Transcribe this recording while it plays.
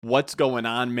What's going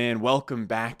on, man? Welcome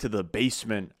back to the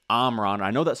basement. I'm Ron. I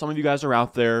know that some of you guys are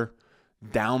out there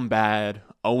down bad,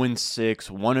 0-6,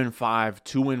 1-5,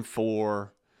 2-4.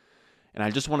 And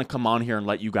I just want to come on here and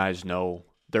let you guys know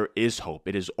there is hope.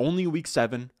 It is only week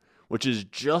 7, which is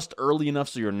just early enough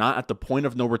so you're not at the point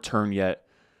of no return yet.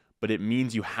 But it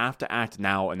means you have to act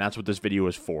now, and that's what this video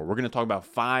is for. We're going to talk about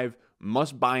 5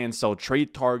 must buy and sell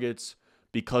trade targets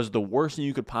because the worst thing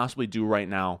you could possibly do right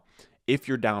now if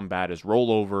you're down bad is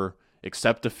roll over,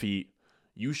 accept defeat.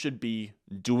 You should be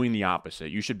doing the opposite.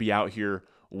 You should be out here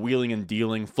wheeling and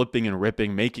dealing, flipping and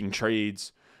ripping, making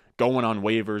trades, going on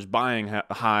waivers, buying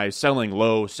high, selling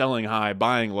low, selling high,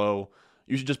 buying low.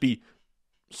 You should just be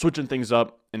switching things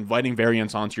up, inviting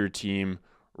variance onto your team.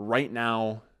 Right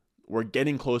now, we're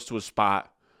getting close to a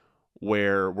spot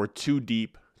where we're too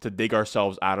deep to dig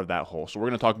ourselves out of that hole. So we're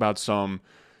going to talk about some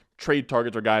trade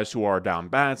targets are guys who are down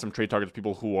bad, some trade targets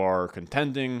people who are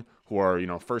contending, who are,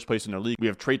 first place in their league. We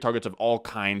have trade targets of all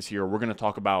kinds here. We're going to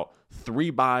talk about 3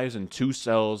 buys and 2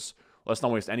 sells. Let's not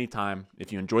waste any time.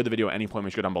 If you enjoyed the video at any point,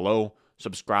 make sure down below,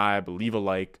 subscribe, leave a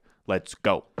like. Let's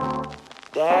go.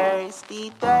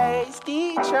 Thirsty, trying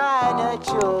to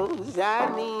choose. I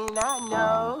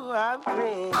know I'm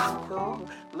critical.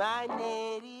 My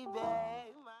nitty bag.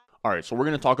 All right, so we're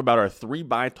going to talk about our 3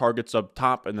 buy targets up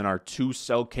top and then our 2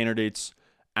 sell candidates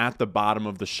at the bottom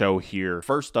of the show here.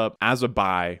 First up, as a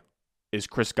buy, is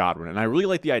Chris Godwin. And I really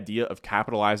like the idea of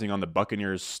capitalizing on the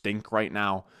Buccaneers' stink right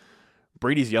now.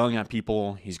 Brady's yelling at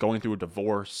people. He's going through a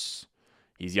divorce.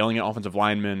 He's yelling at offensive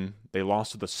linemen. They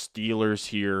lost to the Steelers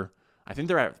here. I think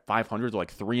they're at 500,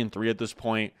 like 3-3 at this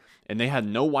point. And they had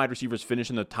no wide receivers finish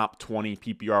in the top 20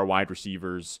 PPR wide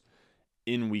receivers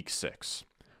in week 6.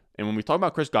 And when we talk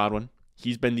about Chris Godwin,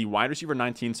 he's been the wide receiver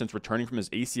 19 since returning from his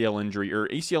ACL injury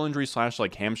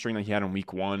 / hamstring that he had in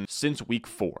week 1 since week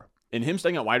 4. And him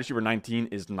staying at wide receiver 19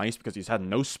 is nice because he's had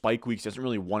no spike weeks. He hasn't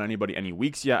really won anybody any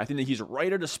weeks yet. I think that he's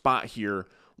right at a spot here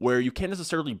where you can't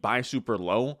necessarily buy super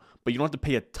low, but you don't have to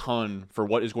pay a ton for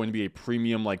what is going to be a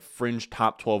premium, like fringe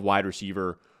top 12 wide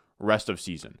receiver rest of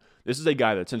season. This is a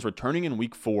guy that since returning in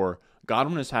week 4,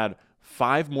 Godwin has had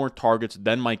 5 more targets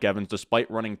than Mike Evans despite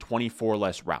running 24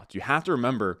 less routes. You have to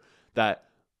remember that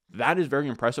is very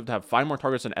impressive to have 5 more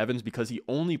targets than Evans because he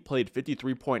only played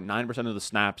 53.9% of the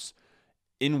snaps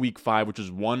in week 5, which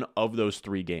is one of those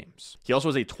 3 games. He also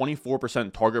has a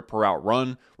 24% target per route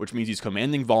run, which means he's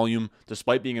commanding volume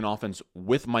despite being an offense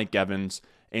with Mike Evans.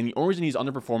 And the only reason he's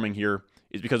underperforming here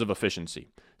is because of efficiency.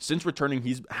 Since returning,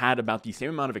 he's had about the same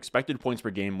amount of expected points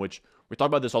per game, which we talk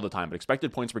about this all the time, but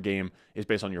expected points per game is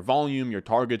based on your volume, your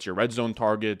targets, your red zone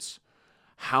targets,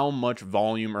 how much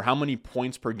volume or how many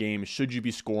points per game should you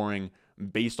be scoring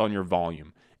based on your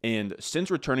volume. And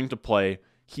since returning to play,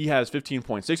 he has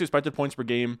 15.6 expected points per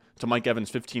game to Mike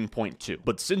Evans' 15.2.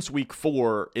 But since week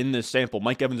 4 in this sample,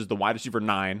 Mike Evans is the wide receiver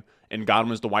 9 and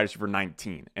Godwin is the wide receiver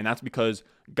 19. And that's because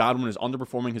Godwin is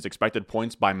underperforming his expected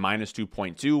points by minus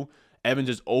 2.2. Evans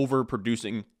is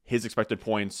overproducing his expected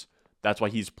points. That's why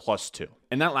he's plus 2.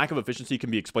 And that lack of efficiency can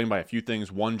be explained by a few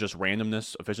things. One, just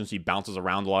randomness. Efficiency bounces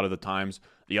around a lot of the times.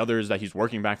 The other is that he's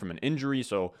working back from an injury,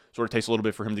 so sort of takes a little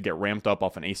bit for him to get ramped up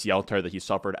off an ACL tear that he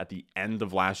suffered at the end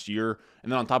of last year.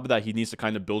 And then on top of that, he needs to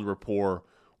kind of build rapport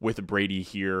with Brady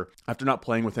here after not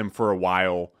playing with him for a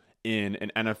while in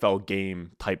an NFL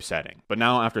game type setting. But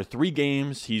now after 3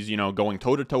 games, he's, going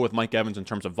toe-to-toe with Mike Evans in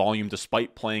terms of volume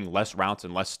despite playing less routes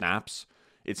and less snaps.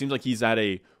 It seems like he's at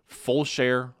a full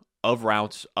share of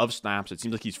routes, of snaps. It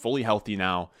seems like he's fully healthy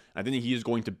now. I think that he is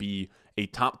going to be a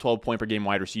top 12 point per game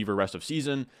wide receiver rest of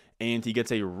season, and he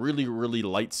gets a really, really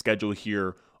light schedule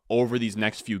here over these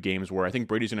next few games where I think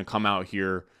Brady's going to come out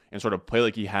here and sort of play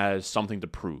like he has something to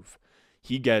prove.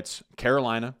 He gets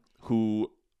Carolina,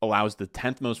 who allows the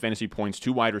 10th most fantasy points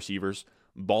to wide receivers,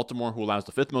 Baltimore, who allows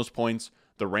the 5th most points,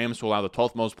 the Rams, who allow the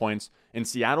 12th most points, and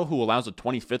Seattle, who allows the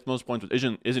 25th most points, which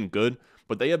isn't good,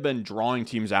 but they have been drawing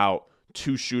teams out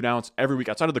 2 shootouts every week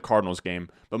outside of the Cardinals game,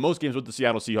 but most games with the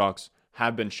Seattle Seahawks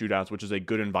have been shootouts, which is a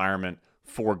good environment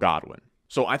for Godwin.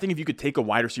 So I think if you could take a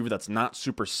wide receiver that's not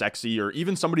super sexy, or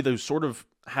even somebody that sort of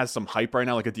has some hype right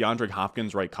now, like a DeAndre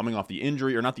Hopkins, right, coming off the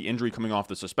injury, or not the injury, coming off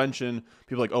the suspension,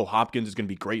 people are like, oh, Hopkins is going to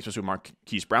be great, especially with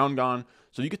Marquise Brown gone.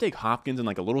 So you could take Hopkins in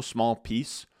like a little small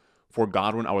piece for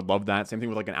Godwin. I would love that. Same thing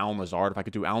with like an Allen Lazard. If I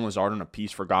could do Allen Lazard on a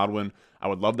piece for Godwin, I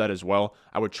would love that as well.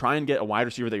 I would try and get a wide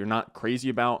receiver that you're not crazy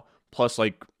about, plus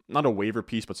like not a waiver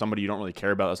piece, but somebody you don't really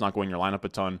care about that's not going in your lineup a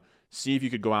ton. See if you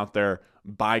could go out there,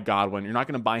 buy Godwin. You're not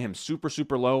going to buy him super,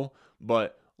 super low,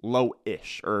 but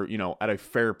low-ish, or, at a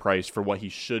fair price for what he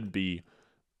should be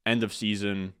end of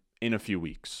season in a few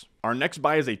weeks. Our next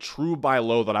buy is a true buy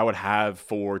low that I would have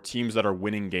for teams that are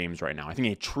winning games right now. I think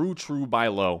a true buy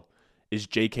low is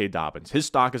J.K. Dobbins. His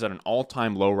stock is at an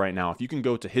all-time low right now. If you can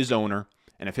go to his owner,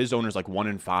 and if his owner is like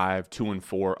 1-5,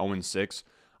 2-4, 0-6,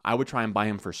 I would try and buy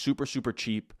him for super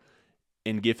cheap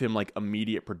and give him like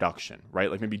immediate production, right?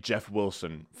 Like maybe Jeff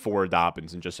Wilson for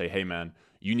Dobbins and just say, hey man,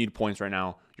 you need points right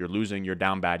now. You're losing. You're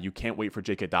down bad. You can't wait for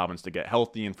J.K. Dobbins to get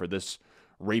healthy and for this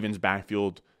Ravens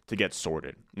backfield to get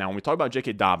sorted. Now, when we talk about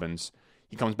J.K. Dobbins,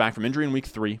 he comes back from injury in week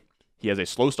 3. He has a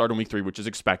slow start in week 3, which is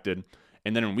expected.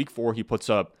 And then in week 4, he puts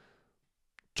up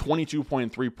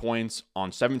 22.3 points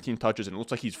on 17 touches, and it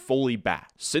looks like he's fully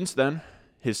back. Since then,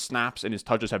 his snaps and his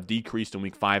touches have decreased in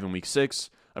week 5 and week 6.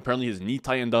 Apparently, his knee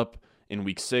tightened up in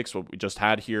week 6, what we just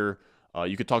had here.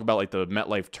 You could talk about like the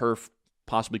MetLife turf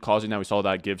possibly causing that. We saw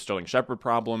that give Sterling Shepard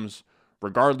problems.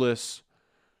 Regardless,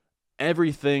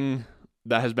 everything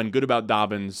that has been good about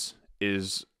Dobbins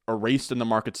is erased in the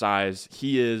market's eyes.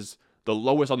 He is the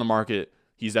lowest on the market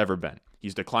he's ever been.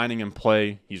 He's declining in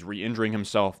play. He's re-injuring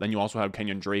himself. Then you also have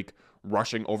Kenyon Drake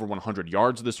rushing over 100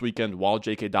 yards this weekend while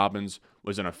J.K. Dobbins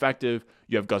was ineffective.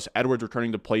 You have Gus Edwards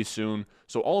returning to play soon.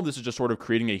 So all of this is just sort of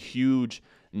creating a huge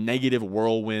negative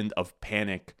whirlwind of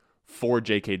panic for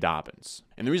J.K. Dobbins.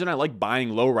 And the reason I like buying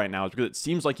low right now is because it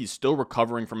seems like he's still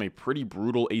recovering from a pretty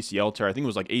brutal ACL tear. I think it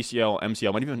was like ACL,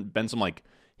 MCL, might even been some like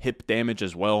hip damage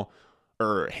as well,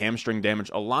 or hamstring damage.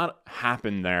 A lot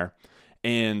happened there.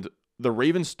 And the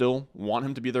Ravens still want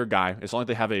him to be their guy. It's not like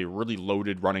they have a really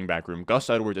loaded running back room. Gus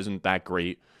Edwards isn't that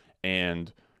great,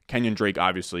 and Kenyon Drake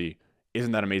obviously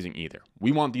isn't that amazing either.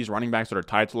 We want these running backs that are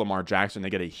tied to Lamar Jackson. They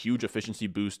get a huge efficiency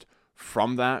boost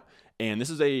from that. And this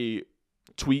is a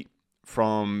tweet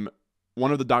from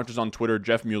one of the doctors on Twitter,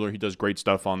 Jeff Mueller. He does great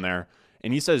stuff on there.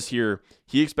 And he says here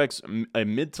he expects a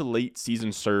mid to late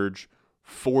season surge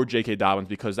for J.K. Dobbins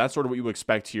because that's sort of what you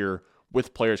expect here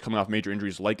with players coming off major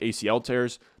injuries like ACL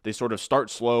tears. They sort of start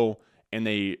slow and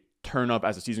they turn up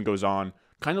as the season goes on,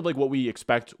 kind of like what we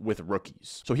expect with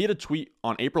rookies. So he had a tweet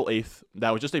on April 8th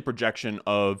that was just a projection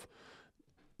of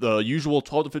the usual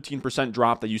 12 to 15%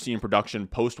 drop that you see in production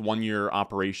post 1-year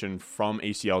operation from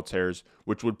ACL tears,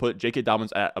 which would put J.K.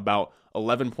 Dobbins at about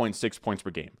 11.6 points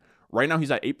per game. Right now he's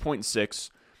at 8.6,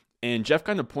 and Jeff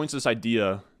kind of points this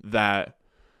idea that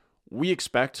we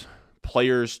expect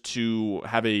players to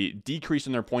have a decrease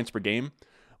in their points per game,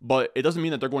 but it doesn't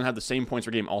mean that they're going to have the same points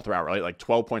per game all throughout, right? Like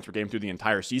 12 points per game through the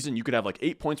entire season. You could have like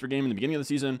 8 points per game in the beginning of the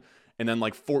season and then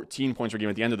like 14 points per game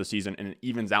at the end of the season, and it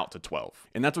evens out to 12.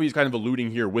 And that's what he's kind of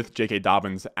alluding here with J.K.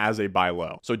 Dobbins as a buy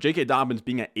low. So J.K. Dobbins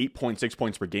being at 8.6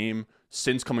 points per game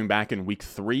since coming back in week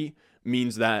 3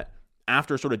 means that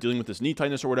after sort of dealing with this knee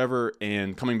tightness or whatever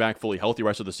and coming back fully healthy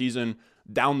rest of the season,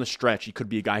 down the stretch, he could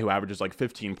be a guy who averages like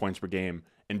 15 points per game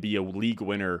and be a league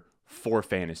winner for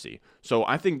fantasy. So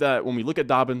I think that when we look at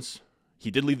Dobbins,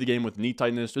 he did leave the game with knee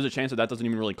tightness. There's a chance that that doesn't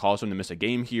even really cause him to miss a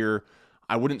game here.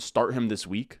 I wouldn't start him this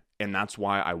week, and that's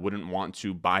why I wouldn't want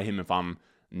to buy him if I'm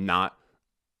not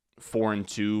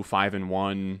 4-2,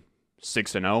 5-1,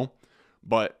 6-0.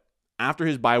 But after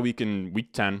his bye week in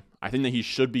week 10, I think that he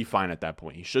should be fine at that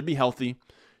point. He should be healthy.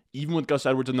 Even with Gus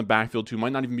Edwards in the backfield, who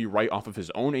might not even be right off of his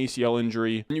own ACL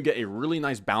injury. And you get a really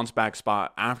nice bounce back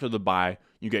spot after the bye.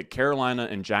 You get Carolina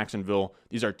and Jacksonville.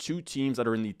 These are two teams that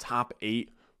are in the top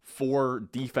 8 for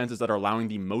defenses that are allowing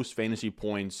the most fantasy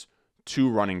points to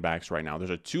running backs right now.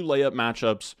 There's 2 layup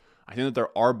matchups. I think that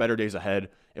there are better days ahead.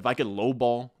 If I could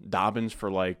lowball Dobbins for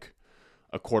like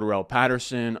a Cordarrelle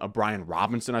Patterson, a Brian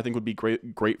Robinson, I think would be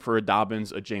great for a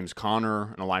Dobbins, a James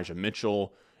Conner, an Elijah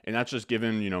Mitchell. And that's just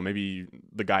given, maybe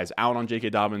the guy's out on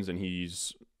J.K. Dobbins and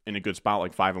he's in a good spot,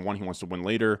 like 5-1. He wants to win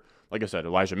later. Like I said,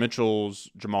 Elijah Mitchell's,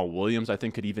 Jamal Williams, I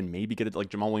think could even maybe get it. Like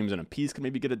Jamal Williams in a piece could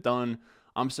maybe get it done.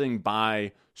 I'm saying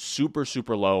buy super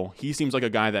low. He seems like a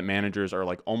guy that managers are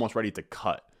like almost ready to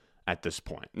cut at this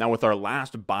point. Now with our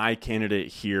last buy candidate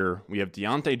here, we have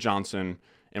Diontae Johnson.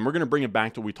 And we're going to bring it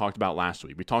back to what we talked about last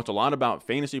week. We talked a lot about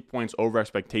fantasy points over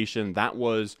expectation. That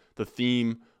was the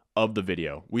theme of the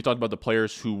video. We talked about the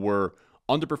players who were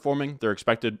underperforming their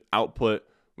expected output.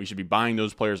 We should be buying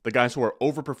those players. The guys who are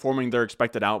overperforming their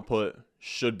expected output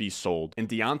should be sold. And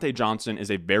Diontae Johnson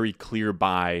is a very clear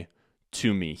buy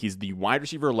to me. He's the wide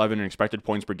receiver 11 in expected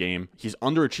points per game. He's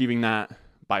underachieving that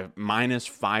by minus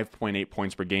 5.8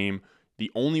 points per game.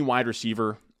 The only wide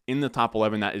receiver in the top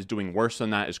 11 that is doing worse than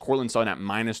that is Courtland Sutton at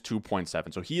minus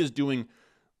 2.7. So he is doing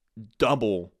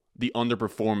double the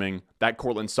underperforming that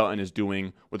Courtland Sutton is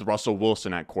doing with Russell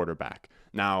Wilson at quarterback.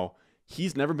 Now,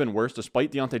 he's never been worse,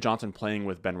 despite Diontae Johnson playing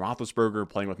with Ben Roethlisberger,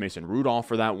 playing with Mason Rudolph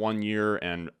for that 1 year,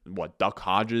 and Duck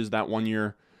Hodges that 1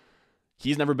 year.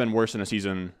 He's never been worse in a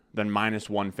season than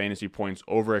 -1 fantasy points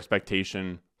over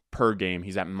expectation per game.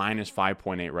 He's at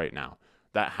 -5.8 right now.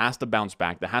 That has to bounce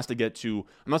back. That has to get to,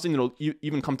 I'm not saying it'll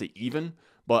even come to even,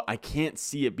 but I can't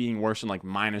see it being worse than like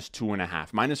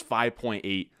 -2.5.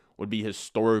 -5.8 would be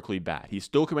historically bad. He's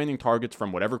still commanding targets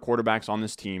from whatever quarterback's on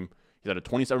this team. He's at a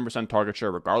 27% target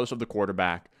share regardless of the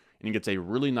quarterback, and he gets a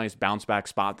really nice bounce back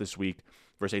spot this week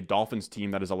versus a Dolphins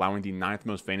team that is allowing the 9th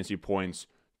most fantasy points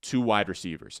to wide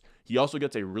receivers. He also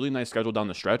gets a really nice schedule down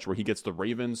the stretch where he gets the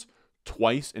Ravens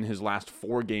twice in his last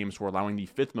 4 games, who are allowing the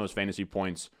 5th most fantasy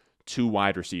points to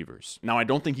wide receivers. Now, I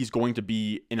don't think he's going to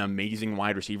be an amazing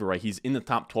wide receiver, right? He's in the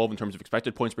top 12 in terms of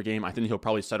expected points per game. I think he'll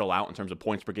probably settle out in terms of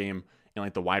points per game in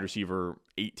like the wide receiver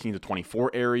 18 to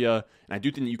 24 area. And I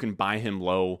do think that you can buy him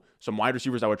low. Some wide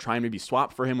receivers I would try and maybe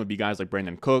swap for him would be guys like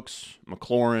Brandon Cooks,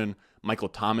 McLaurin, Michael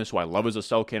Thomas, who I love as a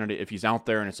sell candidate if he's out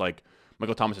there and it's like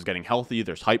Michael Thomas is getting healthy.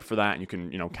 There's hype for that, and you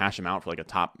can, cash him out for like a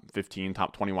top 15,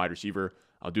 top 20 wide receiver.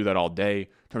 I'll do that all day.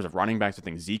 In terms of running backs, I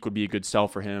think Zeke would be a good sell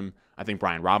for him. I think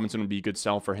Brian Robinson would be a good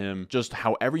sell for him. Just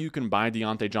however you can buy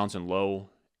Deontay Johnson low,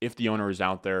 if the owner is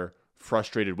out there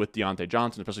frustrated with Deontay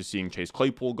Johnson, especially seeing Chase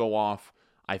Claypool go off,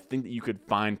 I think that you could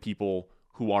find people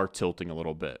who are tilting a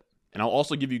little bit. And I'll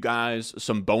also give you guys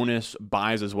some bonus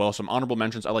buys as well, some honorable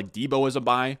mentions. I like Debo as a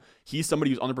buy. He's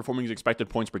somebody who's underperforming his expected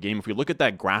points per game. If we look at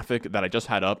that graphic that I just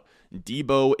had up,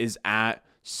 Debo is at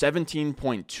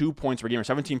 17.2 points per game or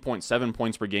 17.7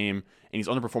 points per game, and he's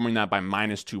underperforming that by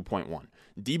 -2.1.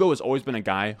 Debo has always been a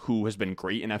guy who has been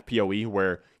great in FPOE,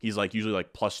 where he's like usually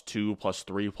like +2,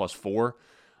 +3, +4.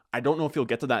 I don't know if he'll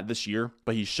get to that this year,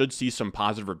 but he should see some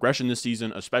positive regression this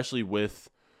season, especially with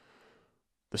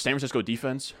the San Francisco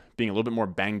defense being a little bit more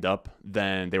banged up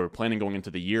than they were planning going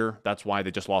into the year. That's why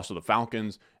they just lost to the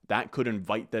Falcons. That could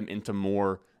invite them into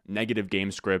more negative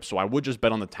game scripts. So I would just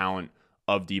bet on the talent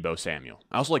of Debo Samuel.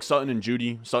 I also like Sutton and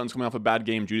Judy. Sutton's coming off a bad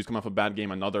game. Judy's coming off a bad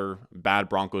game. Another bad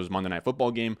Broncos Monday Night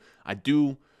Football game. I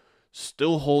do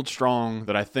still hold strong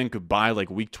that I think by like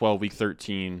week 12, week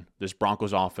 13, this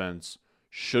Broncos offense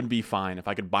should be fine. If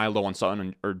I could buy low on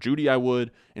Sutton or Judy, I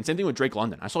would. And same thing with Drake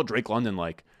London. I saw Drake London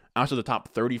like out of the top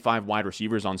 35 wide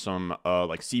receivers on some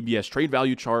like CBS trade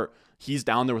value chart. He's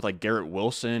down there with like Garrett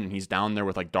Wilson, and he's down there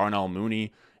with like Darnell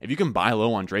Mooney. If you can buy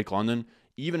low on Drake London,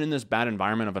 even in this bad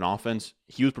environment of an offense,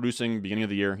 he was producing beginning of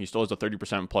the year. He still has a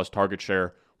 30% plus target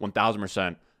share,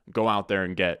 1,000%. Go out there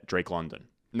and get Drake London.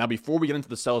 Now, before we get into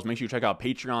the sells, make sure you check out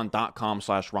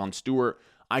patreon.com/Ron Stewart.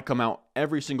 I come out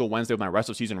every single Wednesday with my rest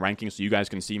of season rankings so you guys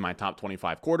can see my top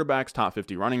 25 quarterbacks, top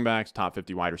 50 running backs, top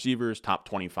 50 wide receivers, top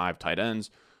 25 tight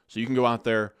ends. So you can go out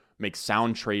there, make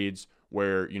sound trades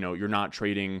where, you're not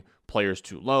trading players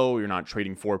too low, you're not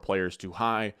trading for players too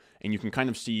high, and you can kind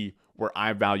of see where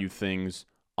I value things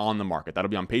on the market. That'll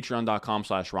be on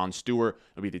patreon.com/Ron Stewart.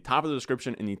 It'll be at the top of the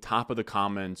description and the top of the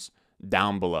comments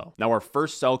down below. Now, our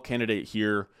first sell candidate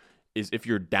here is if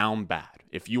you're down bad.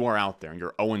 If you are out there and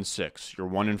you're 0-6, you're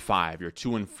 1-5, you're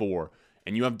 2-4,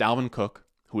 and you have Dalvin Cook,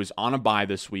 who is on a bye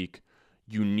this week,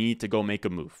 you need to go make a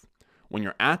move. When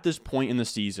you're at this point in the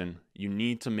season, you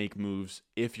need to make moves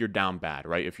if you're down bad,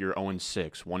 right? If you're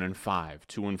 0-6, 1-5,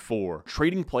 2-4.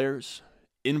 Trading players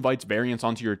invites variance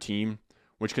onto your team,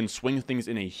 which can swing things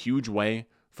in a huge way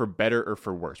for better or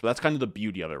for worse. But that's kind of the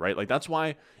beauty of it, right? Like that's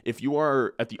why if you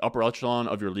are at the upper echelon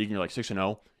of your league and you're like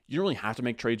 6-0, you don't really have to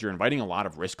make trades. You're inviting a lot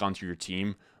of risk onto your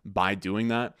team by doing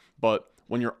that. But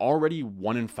when you're already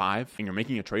 1-5 and you're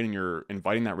making a trade and you're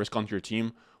inviting that risk onto your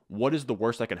team, what is the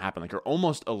worst that can happen? Like you're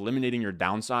almost eliminating your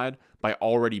downside by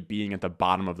already being at the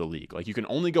bottom of the league. Like you can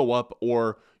only go up,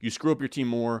 or you screw up your team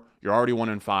more, you're already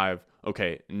 1-5.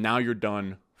 Okay, now you're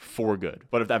done for good.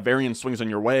 But if that variance swings in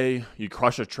your way, you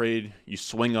crush a trade, you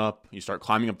swing up, you start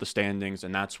climbing up the standings,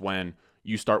 and that's when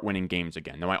you start winning games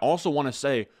again. Now, I also want to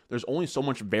say there's only so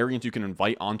much variance you can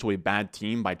invite onto a bad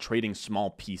team by trading small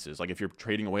pieces. Like if you're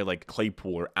trading away like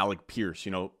Claypool or Alec Pierce,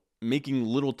 making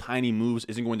little tiny moves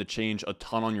isn't going to change a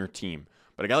ton on your team.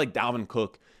 But a guy like Dalvin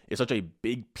Cook is such a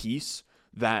big piece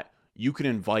that you can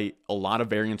invite a lot of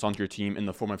variance onto your team in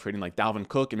the form of trading like Dalvin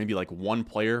Cook and maybe like one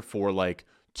player for like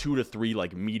 2 to 3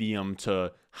 like medium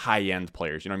to high end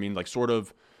players. You know what I mean? Like sort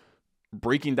of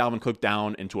breaking Dalvin Cook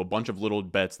down into a bunch of little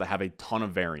bets that have a ton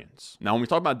of variance. Now, when we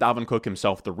talk about Dalvin Cook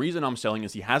himself, the reason I'm selling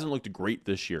is he hasn't looked great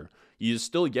this year. He is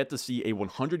still yet to see a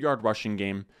 100-yard rushing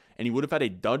game, and he would have had a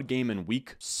dud game in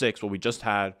week 6, what we just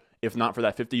had, if not for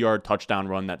that 50-yard touchdown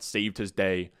run that saved his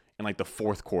day in like the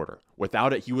fourth quarter.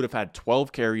 Without it, he would have had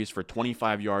 12 carries for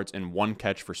 25 yards and 1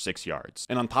 catch for 6 yards.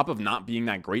 And on top of not being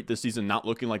that great this season, not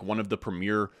looking like one of the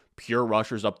premier pure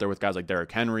rushers up there with guys like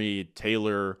Derrick Henry,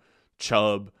 Taylor,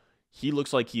 Chubb, he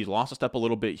looks like he's lost a step a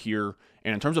little bit here.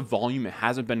 And in terms of volume, it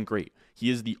hasn't been great. He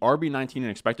is the RB19 in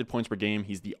expected points per game.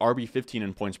 He's the RB15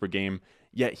 in points per game.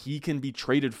 Yet he can be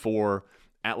traded for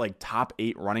at like top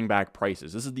 8 running back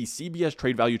prices. This is the CBS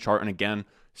trade value chart. And again,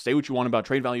 say what you want about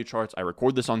trade value charts. I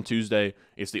record this on Tuesday.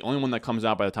 It's the only one that comes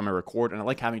out by the time I record. And I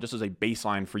like having just as a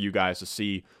baseline for you guys to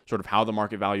see sort of how the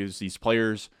market values these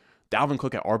players. Dalvin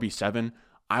Cook at RB7,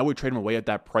 I would trade him away at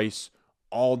that price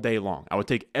all day long. I would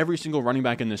take every single running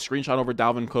back in this screenshot over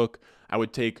Dalvin Cook. I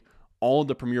would take all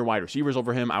the premier wide receivers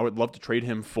over him. I would love to trade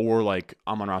him for like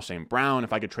Amon-Ra St. Brown.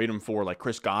 If I could trade him for like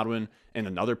Chris Godwin and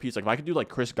another piece, like if I could do like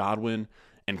Chris Godwin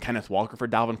and Kenneth Walker for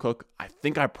Dalvin Cook, I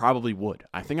think I probably would.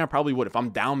 If I'm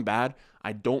down bad,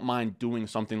 I don't mind doing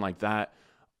something like that.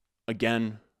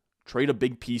 Again, trade a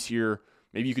big piece here.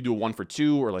 Maybe you could do a 1 for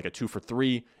 2 or like a 2 for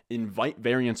 3. Invite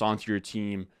variance onto your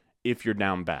team if you're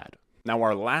down bad. Now,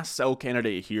 our last sell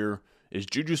candidate here is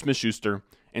Juju Smith-Schuster.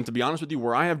 And to be honest with you,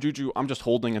 where I have Juju, I'm just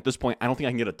holding at this point. I don't think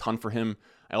I can get a ton for him.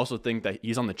 I also think that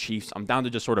he's on the Chiefs. I'm down to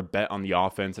just sort of bet on the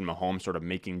offense and Mahomes sort of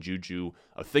making Juju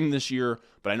a thing this year.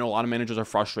 But I know a lot of managers are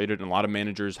frustrated, and a lot of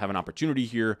managers have an opportunity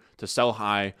here to sell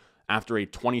high after a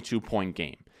 22-point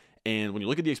game. And when you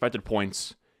look at the expected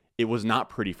points, it was not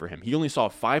pretty for him. He only saw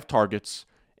 5 targets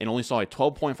and only saw a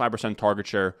 12.5% target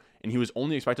share, and he was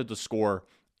only expected to score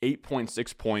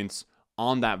 8.6 points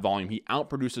on that volume. He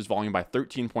outproduced his volume by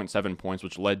 13.7 points,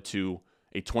 which led to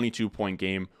a 22-point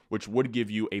game, which would give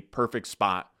you a perfect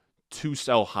spot to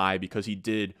sell high because he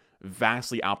did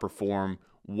vastly outperform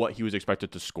what he was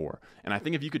expected to score. And I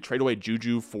think if you could trade away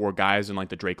Juju for guys in like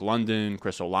the Drake London,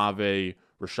 Chris Olave,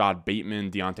 Rashad Bateman,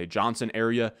 Deontay Johnson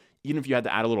area, even if you had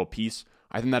to add a little piece,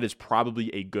 I think that is probably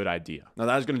a good idea. Now,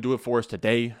 that is going to do it for us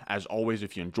today. As always,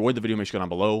 if you enjoyed the video, make sure to go down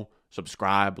below,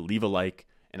 subscribe, leave a like,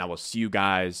 and I will see you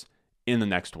guys in the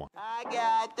next one. I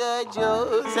got the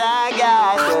juice, I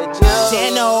got the juice.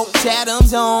 Channel,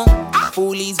 Chatham's on.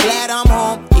 Foolies glad I'm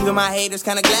home. Even my haters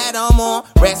kinda glad I'm on.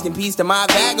 Rest in peace to my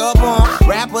vagabond.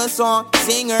 Rapper, song,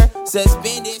 singer,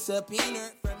 suspended,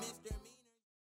 subpoena.